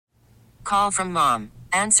Call from mom.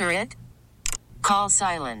 Answer it. Call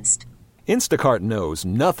silenced. Instacart knows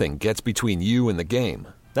nothing gets between you and the game.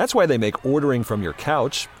 That's why they make ordering from your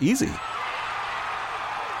couch easy.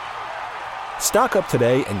 Stock up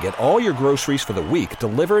today and get all your groceries for the week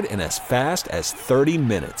delivered in as fast as 30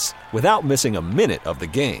 minutes without missing a minute of the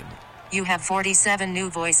game. You have 47 new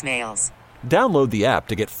voicemails. Download the app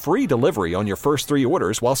to get free delivery on your first 3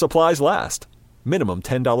 orders while supplies last. Minimum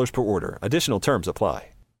 $10 per order. Additional terms apply.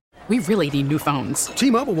 We really need new phones.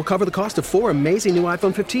 T-Mobile will cover the cost of 4 amazing new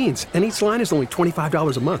iPhone 15s, and each line is only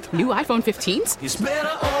 $25 a month. New iPhone 15s? It's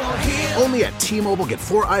better over here. Only at T-Mobile, get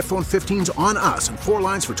 4 iPhone 15s on us and 4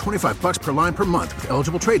 lines for $25 per line per month with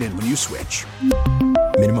eligible trade-in when you switch.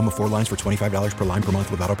 Minimum of 4 lines for $25 per line per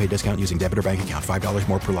month with autopay discount using debit or bank account. $5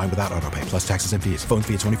 more per line without autopay, plus taxes and fees. Phone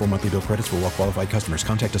fee at 24 monthly bill credits for well-qualified customers.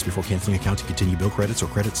 Contact us before canceling account to continue bill credits or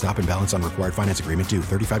credit stop and balance on required finance agreement due.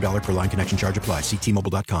 $35 per line connection charge applies. See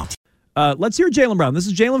T-Mobile.com. Let's hear Jaylen Brown. This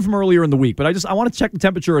is Jaylen from earlier in the week, but I want to check the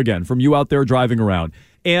temperature again from you out there driving around.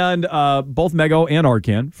 And both Mego and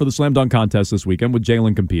Arkan for the slam dunk contest this weekend with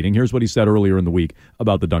Jaylen competing. Here's what he said earlier in the week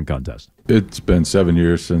about the dunk contest. It's been 7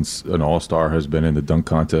 years since an all-star has been in the dunk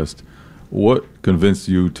contest. What convinced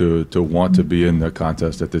you to want to be in the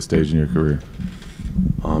contest at this stage in your career?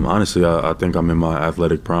 Honestly, I think I'm in my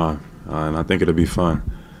athletic prime, and I think it'll be fun.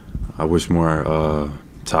 I wish more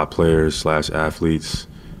top players / athletes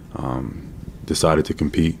decided to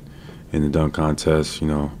compete in the dunk contest. You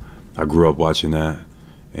know, I grew up watching that,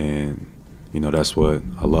 and, you know, that's what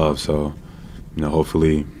I love. So, you know,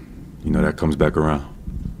 hopefully, you know, that comes back around.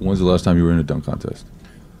 When's the last time you were in a dunk contest?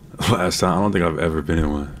 Last time? I don't think I've ever been in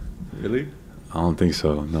one. Really? I don't think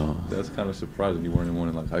so, no. That's kind of surprising you weren't in one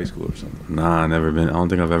in, like, high school or something. Nah, never been. I don't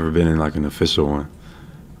think I've ever been in, like, an official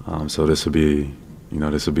one. So this will be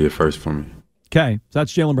a first for me. Okay, so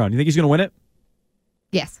that's Jaylen Brown. You think he's going to win it?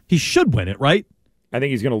 Yes. He should win it, right? I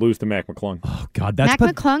think he's going to lose to Mac McClung. Oh, God. That's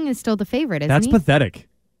Mac McClung is still the favorite, isn't he? That's pathetic.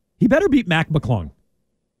 He better beat Mac McClung.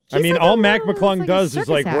 I mean, all Mac McClung does is,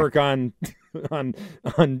 like, act. work on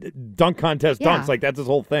dunk contest dunks. Like, that's his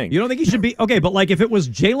whole thing. You don't think he should be? Okay, but, like, if it was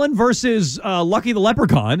Jaylen versus Lucky the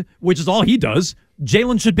Leprechaun, which is all he does,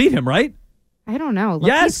 Jaylen should beat him, right? I don't know. Lucky's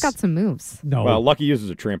Yes. got some moves. No. Well, Lucky uses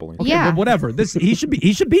a trampoline. Okay, Yeah. but whatever. He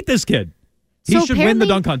should beat this kid. He So should win the apparently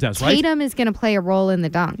dunk contest, right? Tatum is going to play a role in the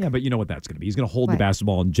dunk. Yeah, but you know what that's going to be. He's going to hold the What?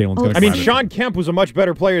 basketball, and Jalen's Oh, going to I mean, grab it. Sean Kemp was a much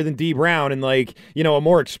better player than D. Brown, and, like, you know, a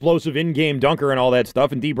more explosive in-game dunker and all that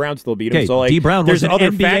stuff, and D. Brown still beat him. Okay, So, like, D. Brown was there's an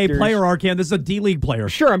other NBA factors. player, Arkan. This is a D-League player.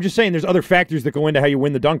 Sure, I'm just saying there's other factors that go into how you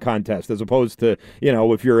win the dunk contest as opposed to, you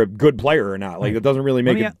know, if you're a good player or not. Like, it doesn't really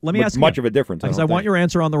make Let me ask much you, of a difference. Because I want your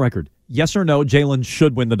answer on the record. Yes or no, Jaylen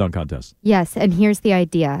should win the dunk contest? Yes, and here's the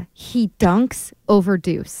idea. He dunks over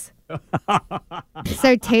Deuce.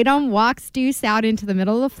 So Tatum walks Deuce out into the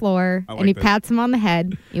middle of the floor, and he pats him on the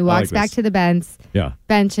head. He walks back to the bench,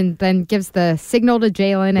 and then gives the signal to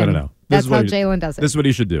Jaylen, and No. that's how Jaylen does it. This is what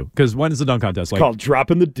he should do. Because when is the dunk contest? It's called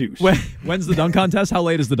dropping the deuce. When's the dunk contest? How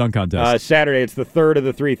late is the dunk contest? Saturday. It's the third of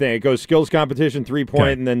the 3 thing. It goes skills competition,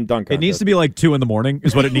 3-point, and then dunk contest. It needs to be like 2 a.m.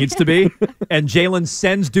 is what it needs to be. And Jaylen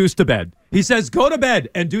sends Deuce to bed. He says, go to bed.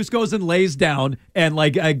 And Deuce goes and lays down and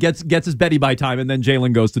gets his Betty by time. And then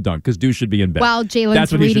Jaylen goes to dunk because Deuce should be in bed. While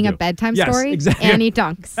Jalen's reading a bedtime story, exactly. And he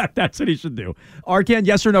dunks. That's what he should do. Arkan,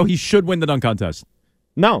 yes or no, he should win the dunk contest?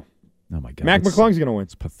 No. Oh, my God. Mac McClung's going to win.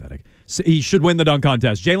 It's pathetic. So he should win the dunk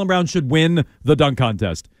contest. Jaylen Brown should win the dunk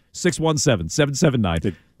contest.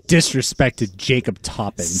 617-779. Disrespected Jacob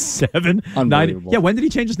Toppin. 7-9. Yeah, when did he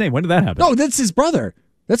change his name? When did that happen? No, that's his brother.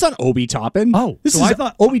 That's not Obi Toppin. Oh, this so is I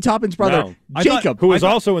thought Obi Toppin's brother, Jacob, who was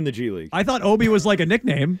also in the G League. I thought Obi was like a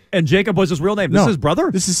nickname, and Jacob was his real name. This is his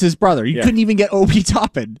brother? This is his brother. You couldn't even get Obi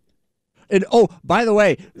Toppin. And by the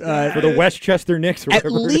way, for the Westchester Knicks, or at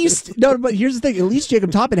least no. But here's the thing: at least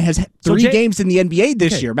Jacob Toppin has 3 games in the NBA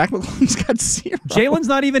this year. Mac McClung's got 0. Jalen's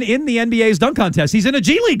not even in the NBA's dunk contest. He's in a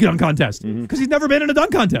G League dunk contest because he's never been in a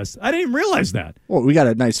dunk contest. I didn't even realize that. Well, we got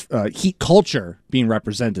a nice Heat culture being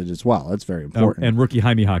represented as well. That's very important. And rookie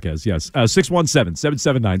Jaime Jaquez, yes.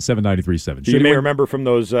 617-779-7937. You may remember from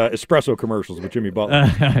those espresso commercials with Jimmy Butler.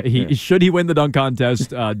 Should he win the dunk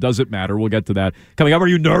contest? Does it matter? We'll get to that. Coming up, are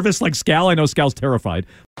you nervous like Scal? I know Scal's terrified.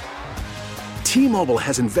 T-Mobile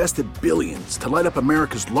has invested billions to light up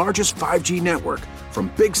America's largest 5G network,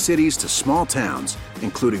 from big cities to small towns,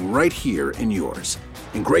 including right here in yours.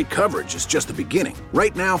 And great coverage is just the beginning.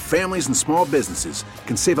 Right now, families and small businesses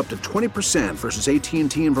can save up to 20% versus AT&T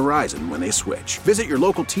and Verizon when they switch. Visit your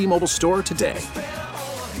local T-Mobile store today.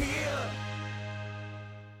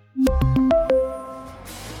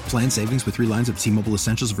 Plan savings with 3 lines of T-Mobile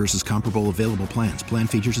Essentials versus comparable available plans. Plan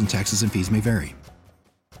features and taxes and fees may vary.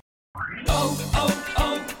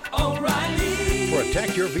 O'Reilly.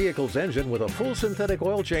 Protect your vehicle's engine with a full synthetic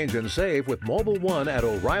oil change and save with Mobile One at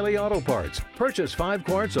O'Reilly Auto Parts. Purchase 5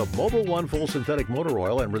 quarts of Mobile One full synthetic motor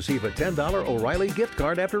oil and receive a $10 O'Reilly gift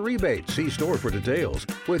card after rebate. See store for details.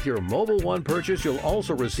 With your Mobile One purchase, you'll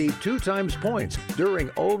also receive 2 times points during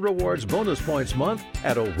O Rewards Bonus Points Month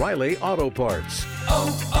at O'Reilly Auto Parts.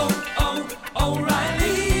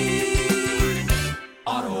 O'Reilly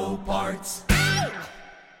Auto Parts.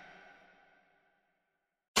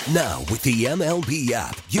 Now, with the MLB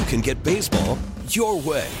app, you can get baseball your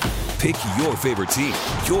way. Pick your favorite team,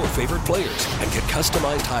 your favorite players, and get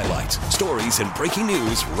customized highlights, stories, and breaking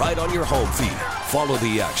news right on your home feed. Follow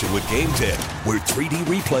the action with Game 10, where 3D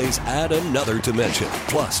replays add another dimension.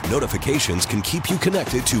 Plus, notifications can keep you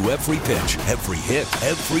connected to every pitch, every hit,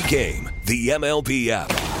 every game. The MLB app.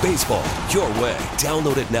 Baseball your way.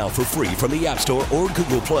 Download it now for free from the App Store or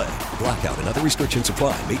Google Play. Blackout and other restrictions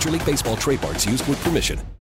apply. Major League Baseball trademarks used with permission.